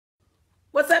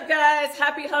What's up, guys?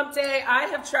 Happy hump day. I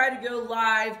have tried to go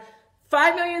live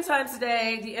 5 million times a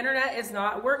day. The internet is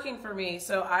not working for me,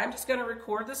 so I'm just going to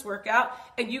record this workout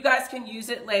and you guys can use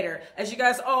it later. As you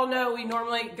guys all know, we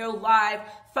normally go live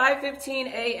 5:15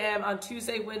 a.m. on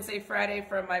Tuesday, Wednesday, Friday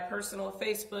from my personal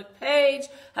Facebook page.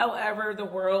 However, the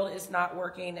world is not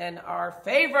working in our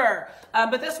favor.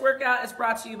 But this workout is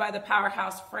brought to you by the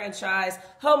Powerhouse franchise,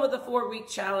 home of the 4-week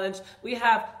challenge. We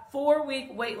have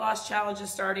 4-week weight loss challenges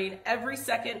starting every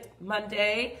second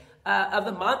Monday of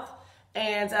the month.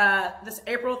 And this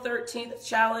April 13th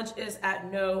challenge is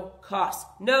at no cost,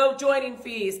 no joining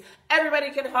fees.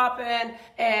 Everybody can hop in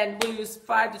and lose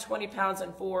 5 to 20 pounds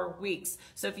in 4 weeks.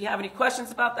 So if you have any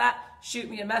questions about that, shoot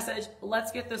me a message.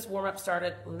 Let's get this warm up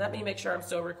started. Let me make sure I'm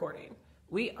still recording.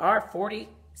 We are 40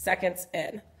 seconds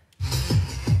in.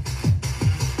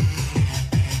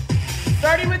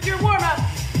 Starting with your warm up.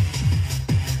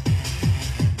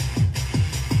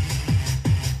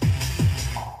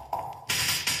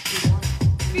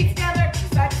 Feet together,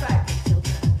 side to side.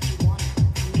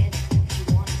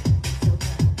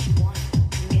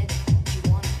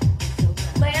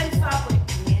 Land softly.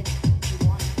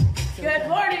 Good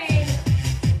morning.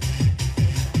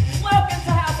 Welcome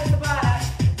to House of Tabata.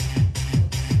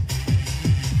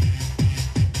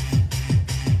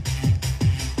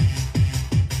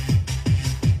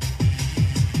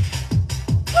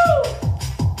 Woo!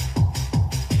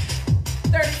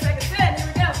 30 seconds in, here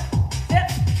we go. Tip,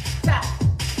 tap.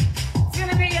 It's going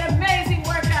to be an amazing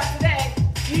workout today.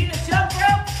 You need a jump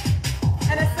rope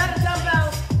and a set of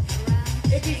dumbbells.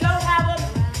 If you don't have them,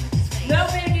 no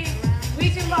biggie, we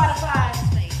can modify.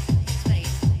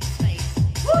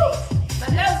 Woo! My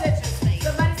nose itches.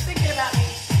 Somebody's thinking about me.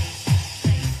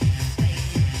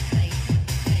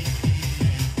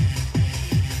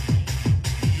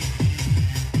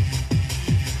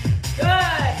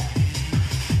 Good.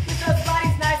 Get those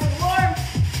bodies nice and warm.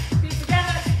 Feet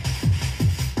together.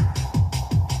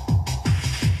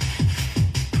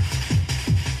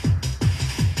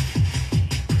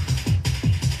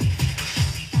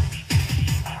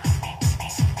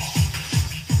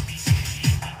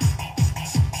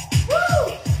 Woo!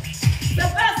 The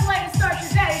best way to start your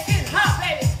day is getting hot,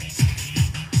 baby.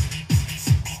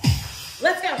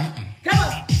 Let's go. Come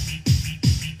on.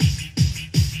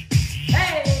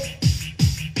 Hey.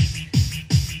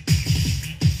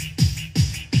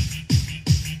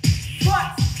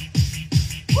 Squats.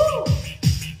 Woo!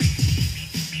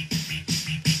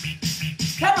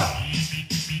 Come on.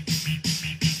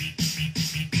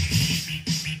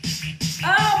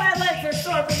 Oh, my legs are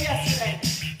sore from yesterday.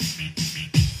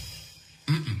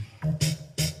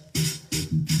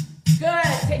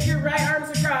 Good. Take your right arms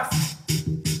across.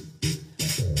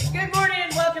 Good morning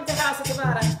and welcome to House of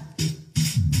Tabata.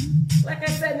 Like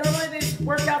I said, normally these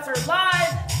workouts are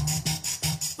live,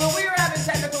 but we were having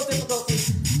technical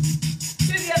difficulties.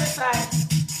 Do the other side.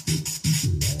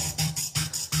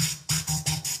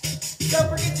 Don't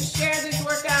forget to share these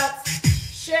workouts.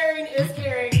 Sharing is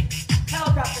caring.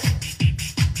 Helicopter.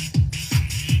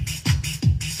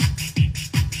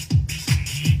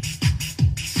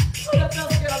 Oh, that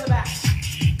feels good on the back.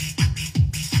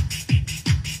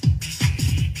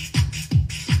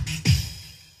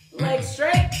 Legs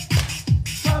straight.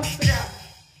 Palms to the ground.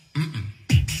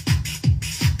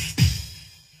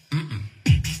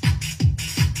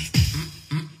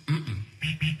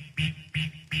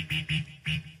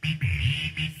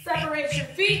 Separate your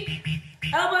feet.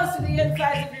 Elbows to the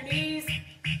insides of your knees.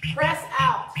 Press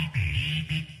out.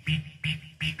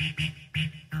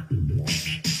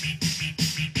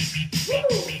 Woo!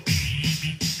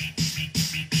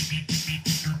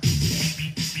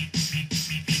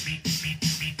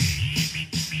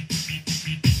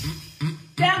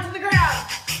 Down to the ground.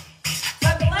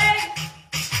 Tuck the leg.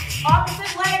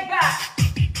 Opposite leg back.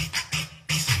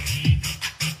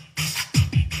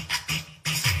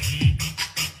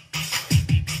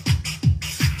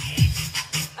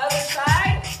 Other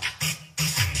side.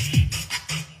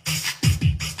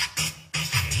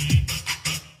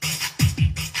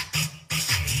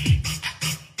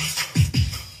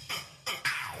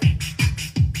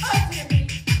 Up to your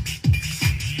feet.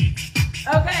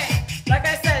 Okay, like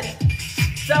I said,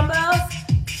 dumbbells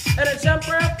and a jump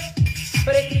rope,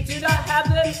 but if you do not have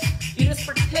them, you just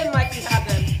pretend like you have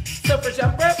them. So for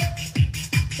jump rope,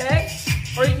 okay,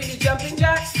 or you can do jumping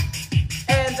jacks,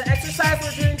 and the exercise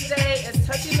we're doing today is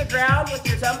touching the ground with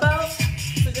your dumbbells,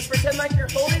 so just pretend like you're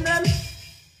holding them,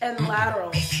 and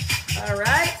laterals, all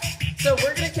right? So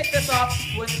we're gonna kick this off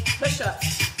with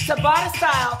push-ups. Tabata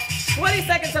style, 20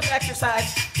 seconds of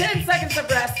exercise, 10 seconds of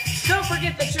rest. Don't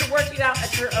forget that you're working out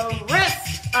at your own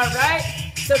risk, all right?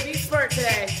 So be smart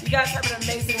today. You guys have an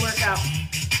amazing workout.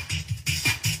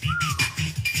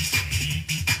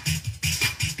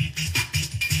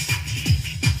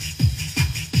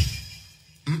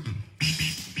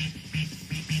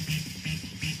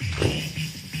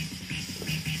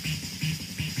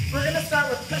 We're going to start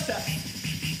with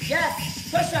push-ups. Yes,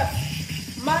 push-ups.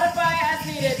 Modify as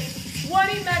needed.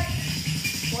 20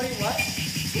 minutes. 20 what?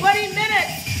 20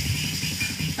 minutes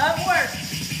of work.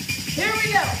 Here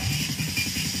we go.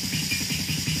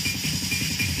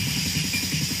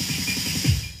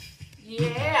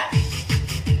 Yeah.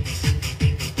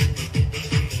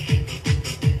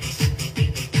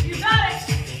 You got it.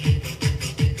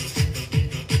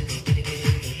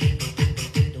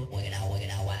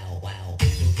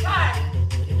 Five.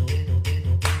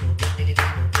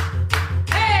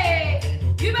 Hey,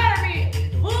 you better be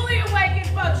fully awake and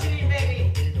functioning, baby.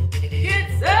 Get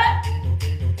set.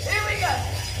 Here we go.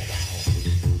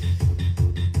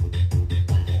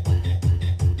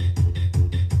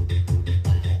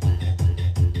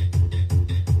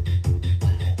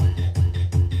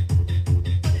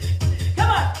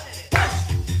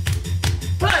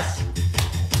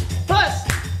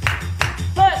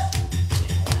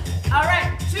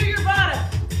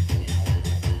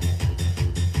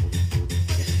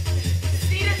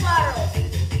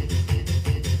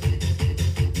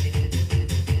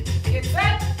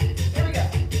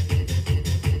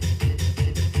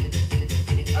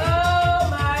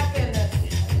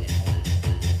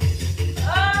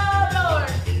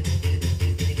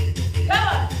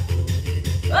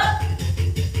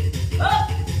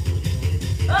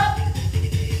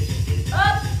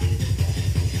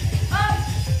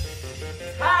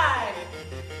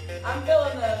 I'm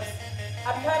feeling those.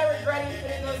 I'm kind of regretting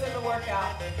putting those in the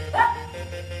workout.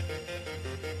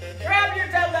 Grab your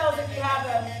dumbbells if you have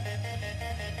them.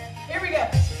 Here we go.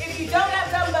 If you don't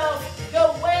have dumbbells,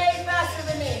 go way faster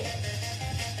than me.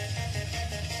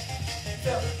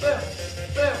 So, boom,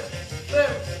 boom,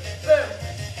 boom, boom.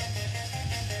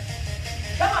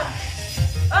 Come on.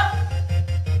 Up,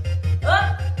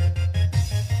 up.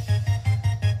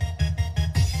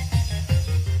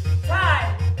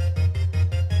 Time.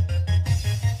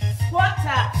 Squat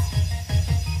taps.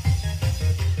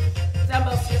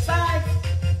 Dumbbells to your side.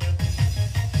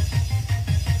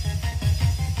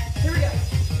 Here we go.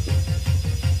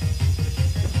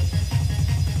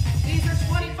 These are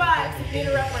 25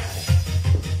 meter rep range.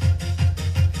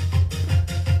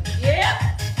 Yeah.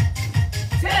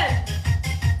 10.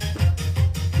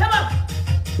 Come on.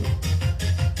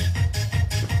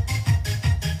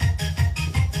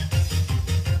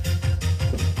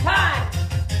 Time.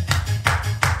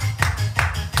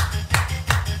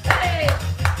 Hey.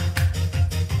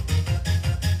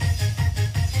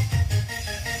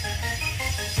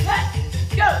 Let's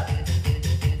go.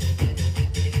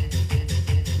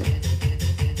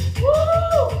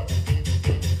 Woo.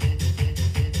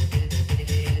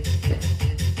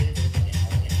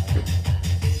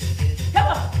 Come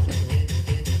on.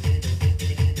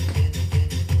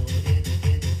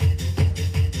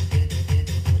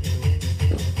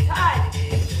 Time.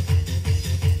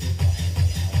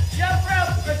 Jump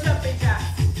rope or jumping jacks.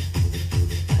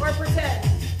 Or pretend.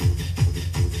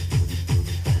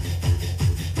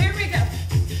 Here we go.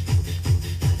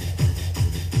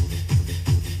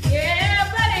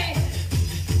 Yeah, buddy.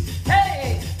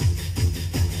 Hey.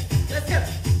 Let's go.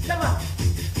 Come on.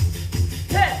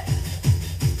 10.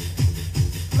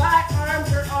 My arms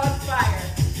are on fire.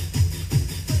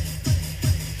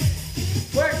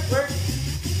 Work, work.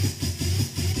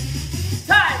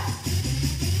 Time.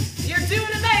 You're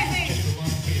doing amazing.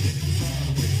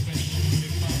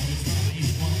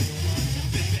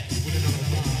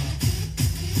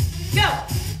 Go.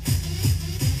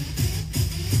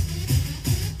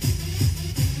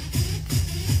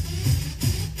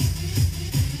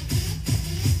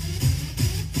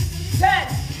 Ten.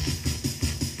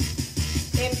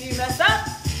 If you mess up,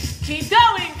 keep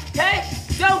going, okay?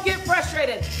 Don't get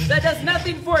frustrated. That does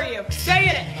nothing for you. Stay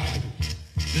in it.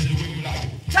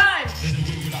 Time.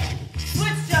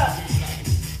 Switch jump.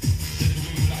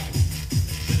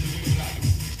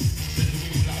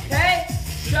 Okay?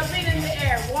 Jumping in the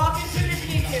air. Walking through if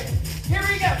you need to. Here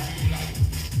we go.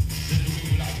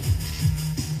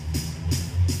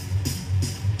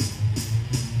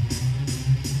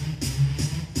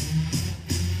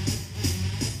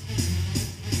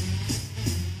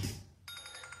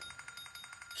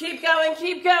 Keep going,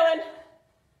 keep going.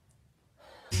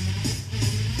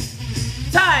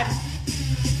 Time.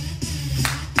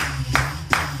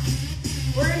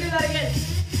 We're gonna do that again.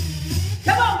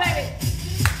 Come on, baby.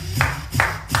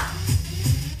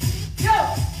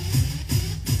 Go.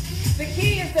 The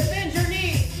key is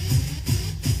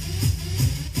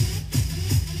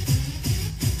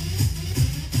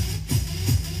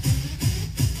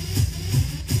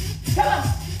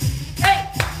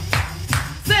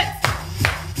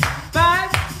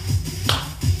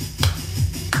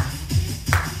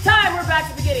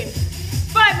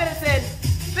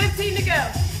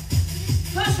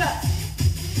push-ups.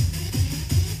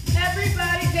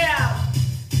 Everybody down.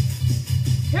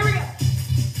 Here we go.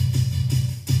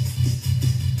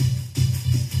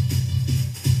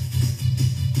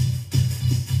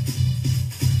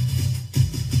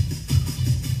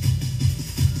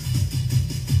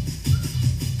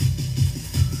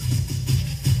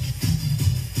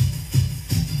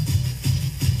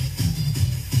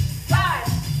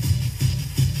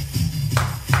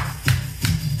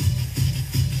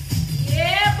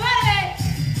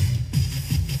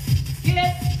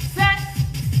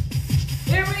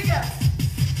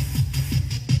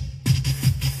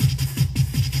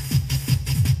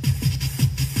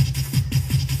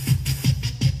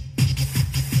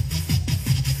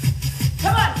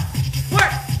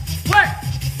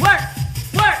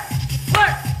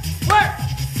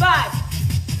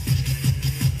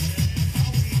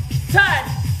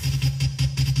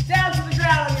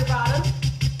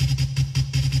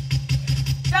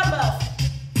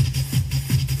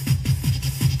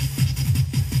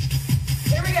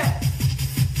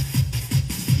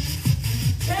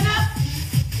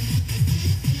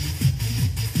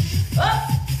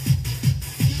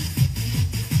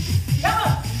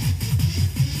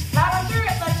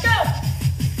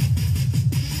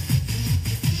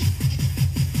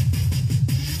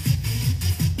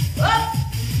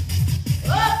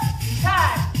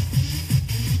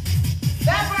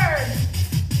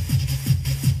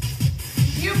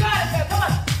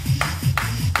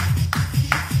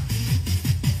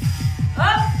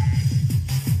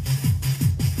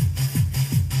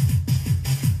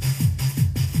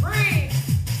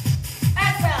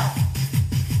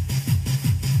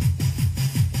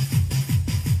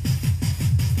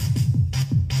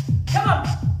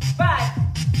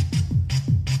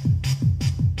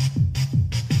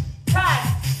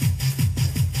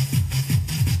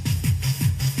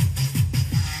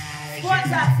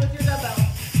 With your dumbbell.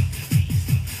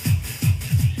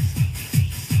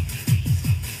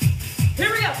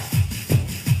 Here we go.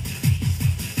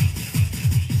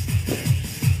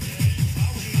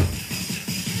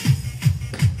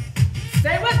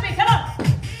 Stay with me, come on.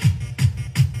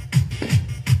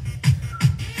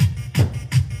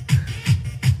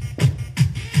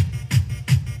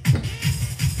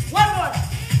 One more.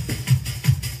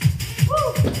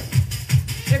 Woo.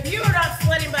 If you are not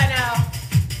sweating by now,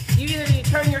 you either need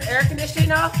to turn your air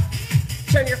conditioning off,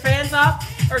 turn your fans off,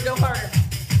 or go harder.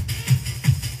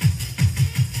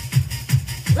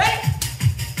 Ready?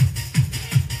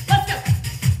 Let's go.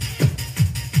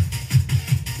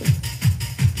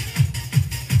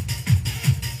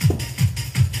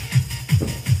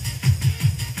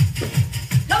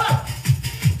 Come on.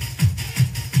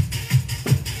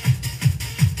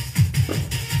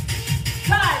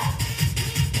 Time.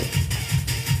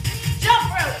 Jump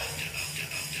rope.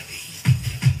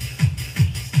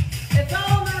 It's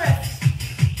all on the wrist.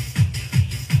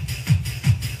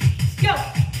 Go.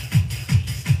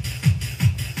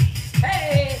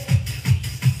 Hey.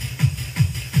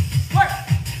 Work.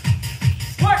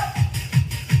 Work.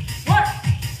 Work.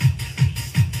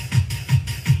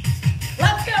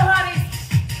 Let's go, honey.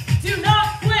 Do not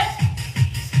quit.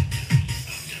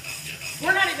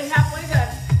 We're not even halfway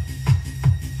done.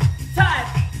 Time.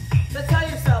 But tell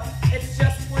yourself, it's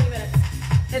just 20 minutes.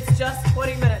 It's just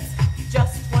 20 minutes.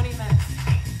 Just 20 minutes.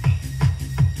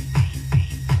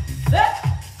 Set.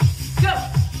 Go.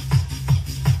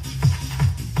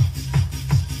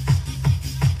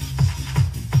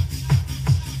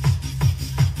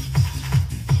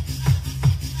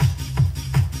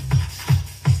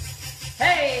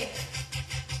 Hey.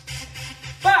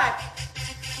 5.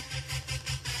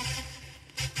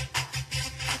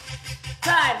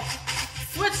 Time.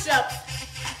 Switch jumps.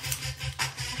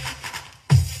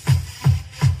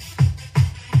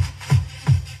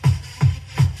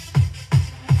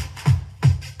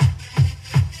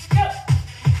 Go.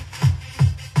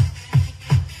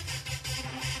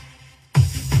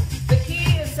 The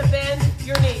key is to bend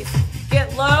your knees.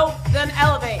 Get low, then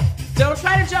elevate. Don't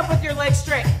try to jump with your legs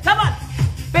straight. Come on.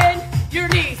 Bend your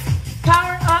knees.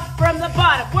 Power up from the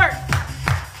bottom. Work.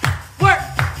 Work.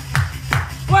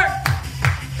 Work.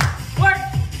 Work.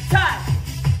 Time.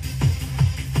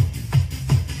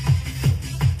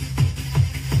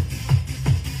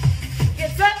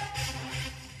 Get set.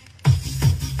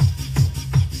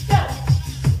 Go.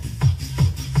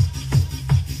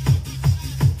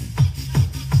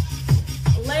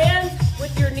 Land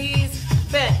with your knees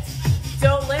bent.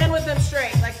 Don't land with them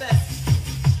straight like this.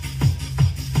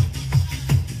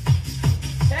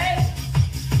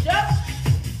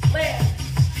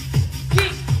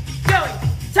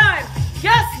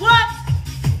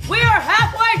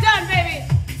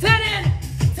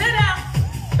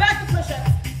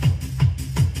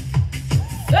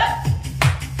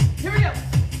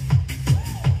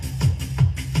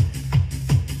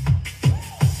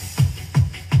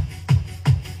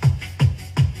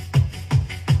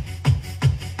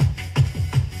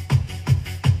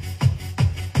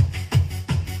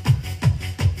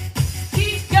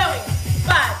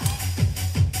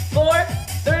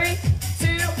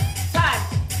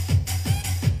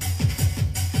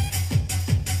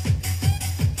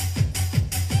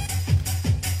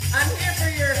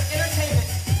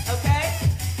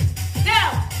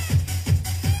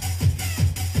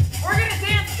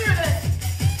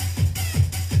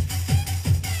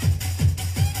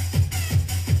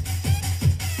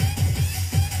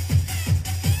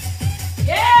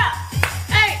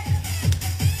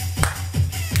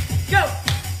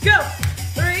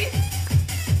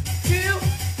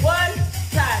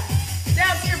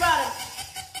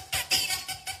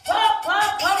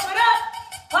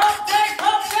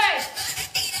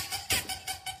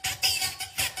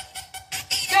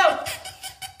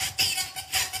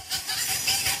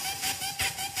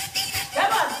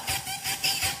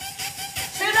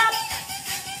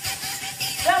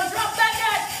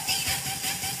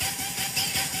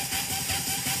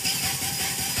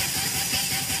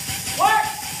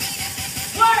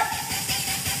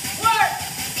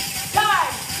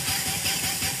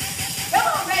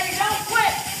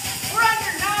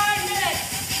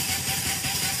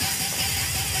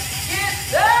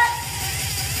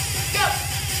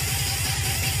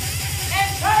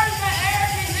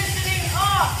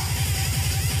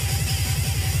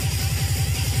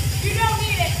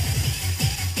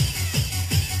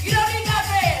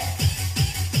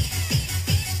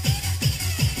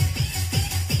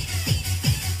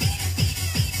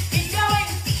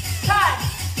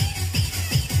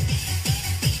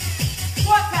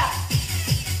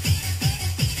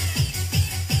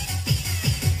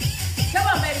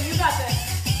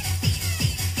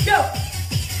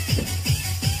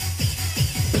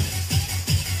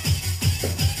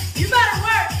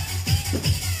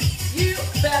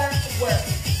 Work.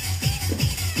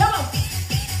 Come on.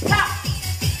 Tap.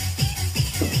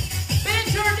 Bend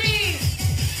your knees.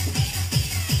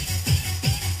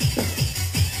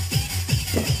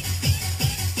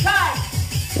 Time.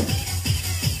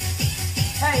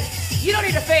 Hey, you don't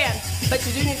need a fan, but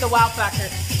you do need the wow factor.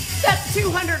 That's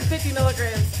 250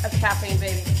 milligrams of caffeine,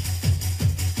 baby.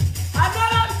 I'm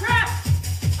not on crack.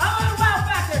 I'm on wow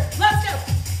factor. Let's go.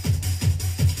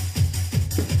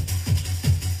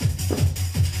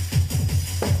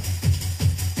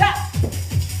 Tap.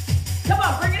 Come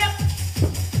on, bring it up.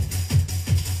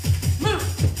 Move.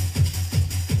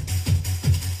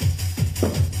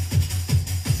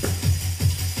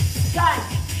 Time.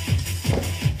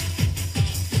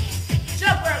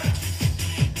 Jump rope.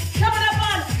 Coming up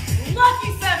on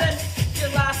lucky 7. Your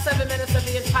last 7 minutes of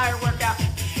the entire workout.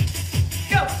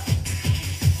 Go.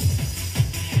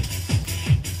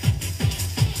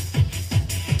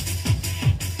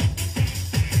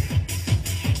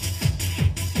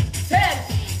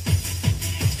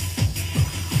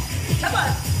 Come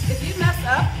on. If you mess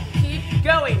up, keep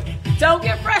going. Don't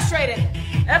get frustrated.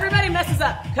 Everybody messes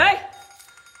up, okay?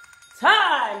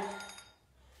 Time.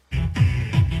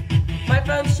 My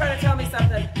phone's trying to tell me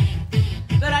something.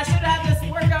 That I should have this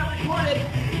workout recorded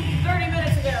 30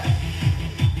 minutes ago.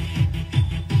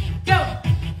 Go.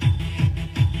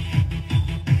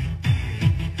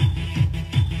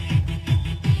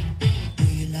 Do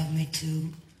you love me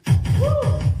too?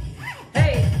 Woo.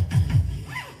 Hey.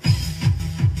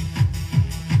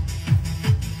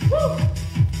 Woo.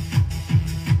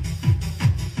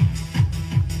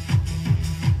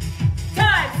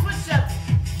 Time. Switch jumps.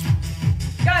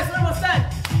 Guys, we're almost done.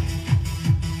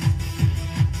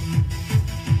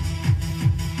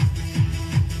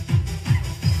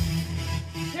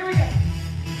 Here we go.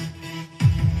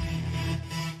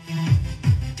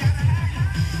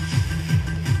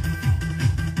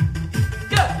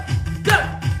 Go, go,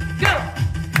 go.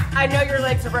 I know your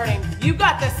legs are burning. You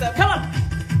got this though. Come on.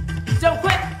 Don't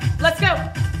quit. Let's go.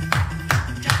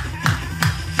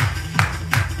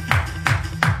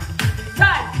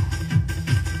 Time.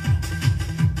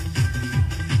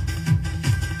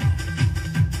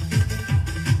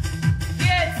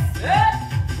 Get set.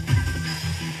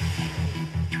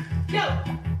 Go.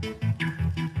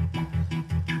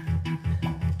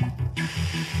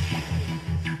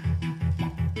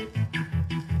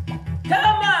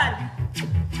 Come on.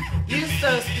 Use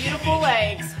those beautiful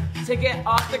legs to get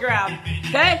off the ground.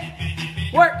 Okay?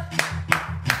 Work.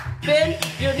 Bend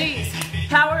your knees.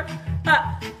 Power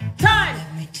up. Time.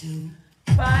 Me too.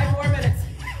 5 more minutes.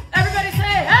 Everybody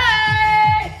say,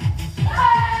 hey!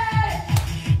 Hey!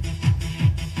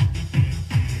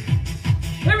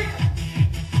 Here we go.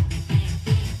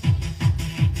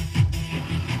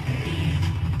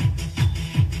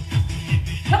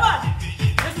 Come on.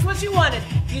 This is what you wanted.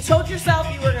 You told yourself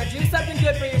you were going to do something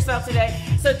good for yourself today,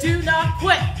 so do not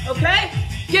quit, okay?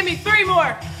 Give me 3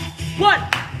 more. 1,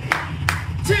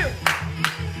 2,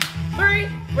 3.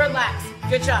 Relax.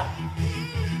 Good job.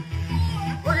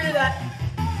 We're going to do that.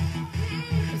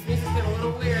 This music's getting a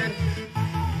little weird.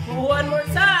 1 more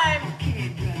time.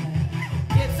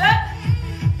 Get set.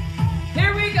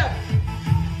 Here we go.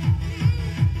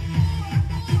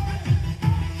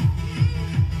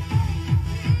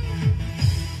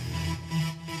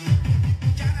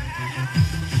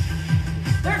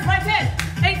 There's my 10.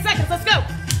 8 seconds. Let's go.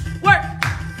 Work,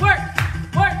 work,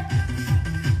 work.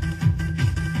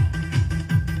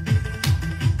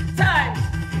 Time.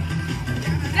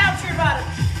 Down to your bottom.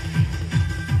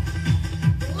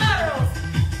 Laterals.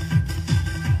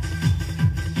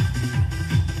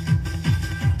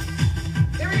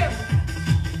 Here we go.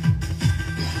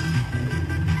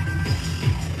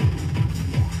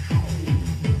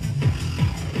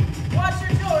 Watch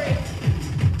your jewelry.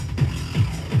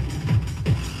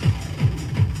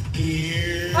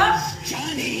 Here's Up.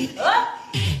 Johnny. Up,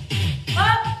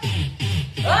 up,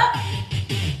 up,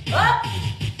 up.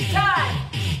 Time.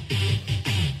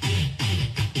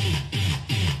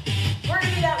 We're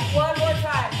gonna do that 1 more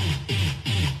time.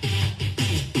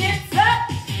 Get set.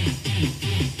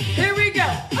 Here we go.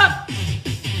 Up,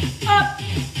 up,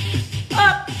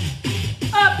 up,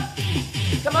 up.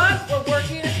 Come on, we're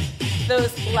working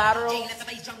those lateral,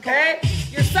 okay?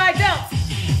 Your side delts.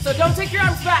 So don't take your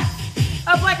arms back.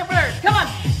 Up like a bird. Come on.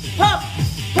 Pump,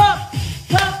 pump,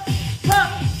 pump,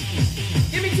 pump.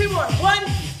 Give me 2 more. 1,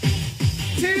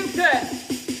 2, good.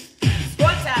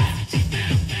 Squat tap.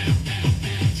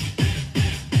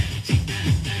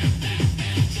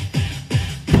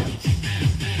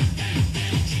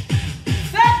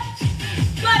 Set.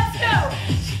 Let's go.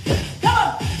 Come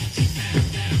on.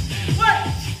 Work.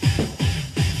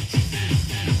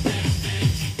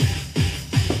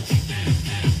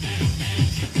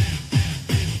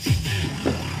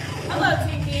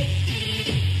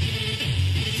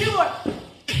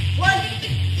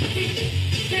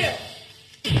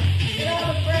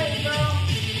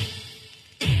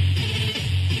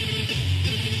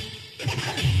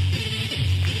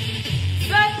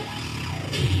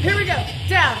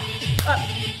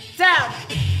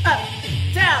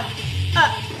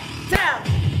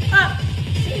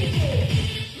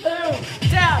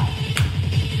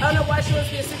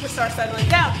 start settling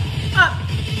down. Up,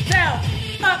 down,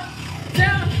 up,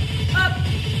 down, up,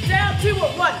 down. 2 more.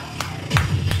 1,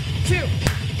 2.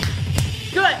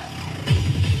 Good.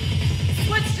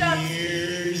 Switch jumps.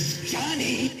 Here's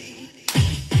Johnny.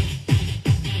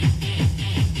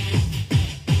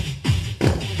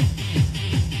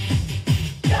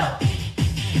 Go.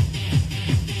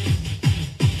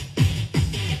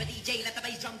 Give a DJ, let the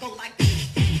bass drum go like this.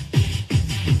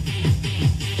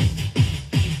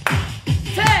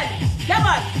 10. Come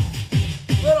on.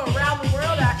 Little around the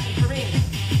world action for me.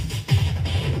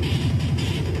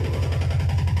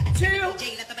 2,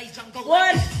 DJ, let the bass drum go 1,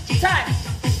 like this. time.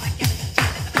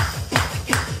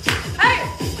 Hey,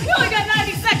 you only got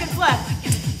 90 seconds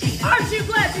left. Aren't you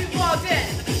glad you logged in?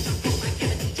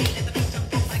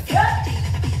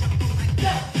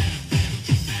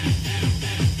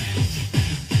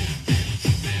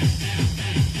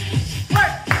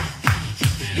 Work.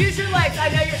 Use your legs. I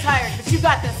know you're tired, but you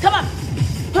got this. Come on.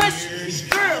 Push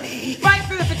through. Fight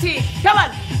through the fatigue. Come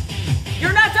on.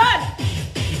 You're not done.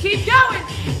 Keep going.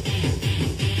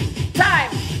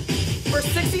 Time for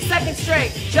 60 seconds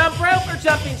straight. Jump rope or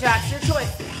jumping jacks, your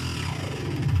choice.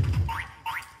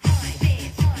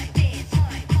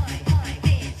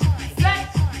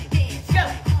 Set, go.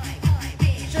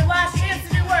 It's your last chance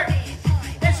to do work.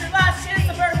 It's your last chance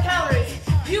to burn calories.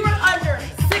 You are under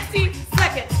 60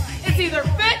 seconds. It's either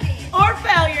fit or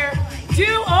failure,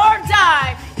 do or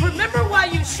die. Remember why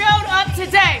you showed up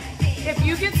today. If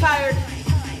you get tired,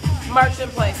 march in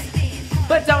place.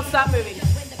 But don't stop moving.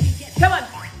 Come on.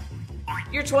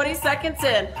 You're 20 seconds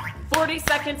in, 40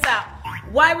 seconds out.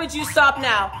 Why would you stop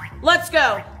now? Let's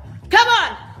go. Come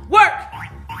on. Work.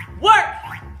 Work.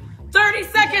 30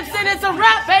 seconds in, it's a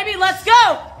wrap, baby. Let's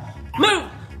go. Move,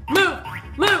 move,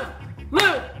 move,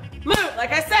 move, move.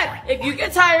 Like I said, if you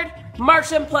get tired,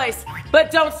 march in place.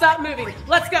 But don't stop moving.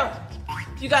 Let's go.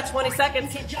 You got 20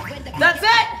 seconds. That's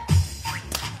it.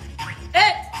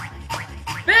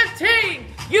 15.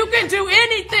 You can do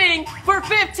anything for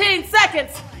 15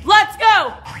 seconds. Let's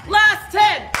go. Last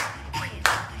 10.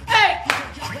 8.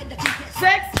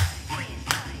 6.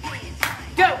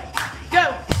 Go.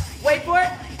 Go. Wait for it.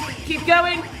 Keep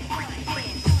going.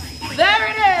 There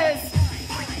it is.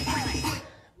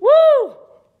 Woo.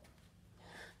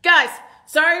 Guys,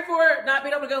 sorry for not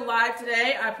being able to go live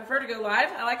today. I prefer to go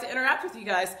live. I like to interact with you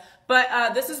guys.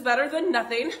 But this is better than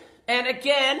nothing. And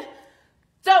again,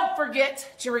 don't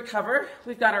forget to recover.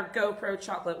 We've got our GoPro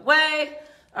chocolate whey.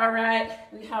 All right.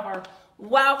 We have our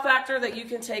wow factor that you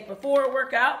can take before a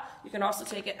workout. You can also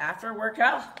take it after a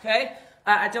workout. Okay.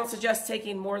 I don't suggest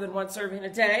taking more than 1 serving a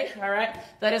day. All right.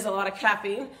 That is a lot of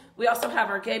caffeine. We also have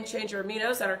our Game Changer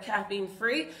aminos that are caffeine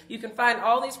free. You can find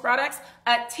all these products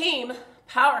at Team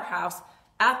Powerhouse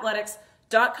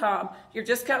Athletics.com. Your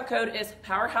discount code is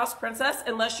Powerhouse Princess.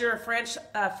 Unless you're a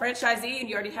franchisee and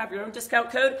you already have your own discount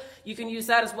code, you can use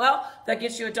that as well. That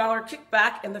gets you $1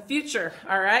 kickback in the future.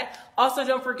 All right. Also,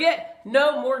 don't forget,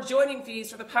 no more joining fees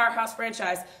for the Powerhouse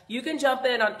franchise. You can jump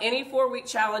in on any 4-week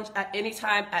challenge at any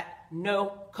time at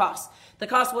no cost. The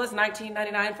cost was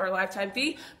 $19.99 for a lifetime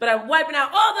fee, but I'm wiping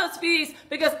out all those fees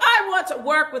because I want to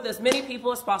work with as many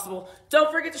people as possible.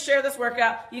 Don't forget to share this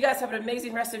workout. You guys have an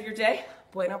amazing rest of your day.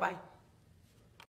 Bueno, bye.